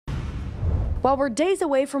While we're days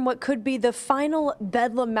away from what could be the final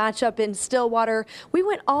Bedlam matchup in Stillwater, we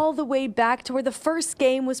went all the way back to where the first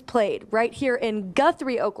game was played, right here in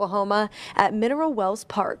Guthrie, Oklahoma, at Mineral Wells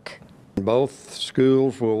Park. Both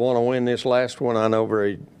schools will want to win this last one, I know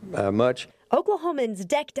very much. Oklahomans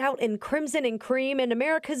decked out in crimson and cream and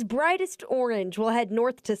America's brightest orange will head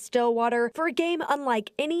north to Stillwater for a game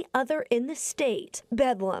unlike any other in the state,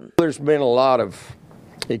 Bedlam. There's been a lot of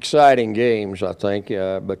exciting games, I think,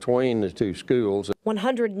 between the two schools.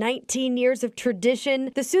 119 years of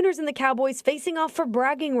tradition, the Sooners and the Cowboys facing off for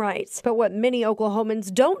bragging rights. But what many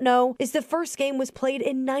Oklahomans don't know is the first game was played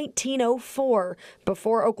in 1904,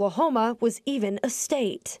 before Oklahoma was even a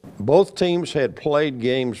state. Both teams had played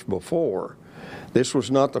games before. This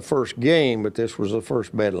was not the first game, but this was the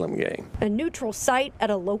first Bedlam game. A neutral site at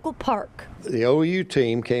a local park. The OU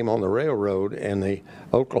team came on the railroad, and the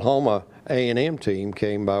Oklahoma A&M team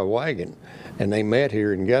came by wagon, and they met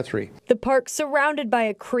here in Guthrie. The park surrounded by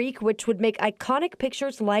a creek, which would make iconic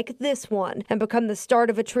pictures like this one and become the start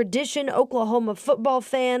of a tradition Oklahoma football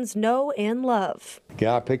fans know and love.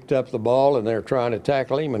 Guy picked up the ball, and they're trying to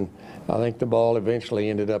tackle him, and I think the ball eventually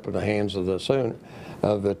ended up in the hands of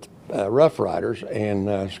the Rough Riders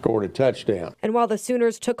and scored a touchdown. And while the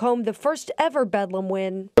Sooners took home the first ever Bedlam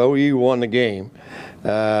win, OU won the game,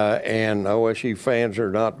 and OSU fans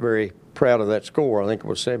are not very proud of that score. I think it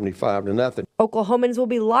was 75-0. Oklahomans will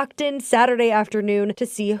be locked in Saturday afternoon to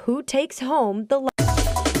see who takes home the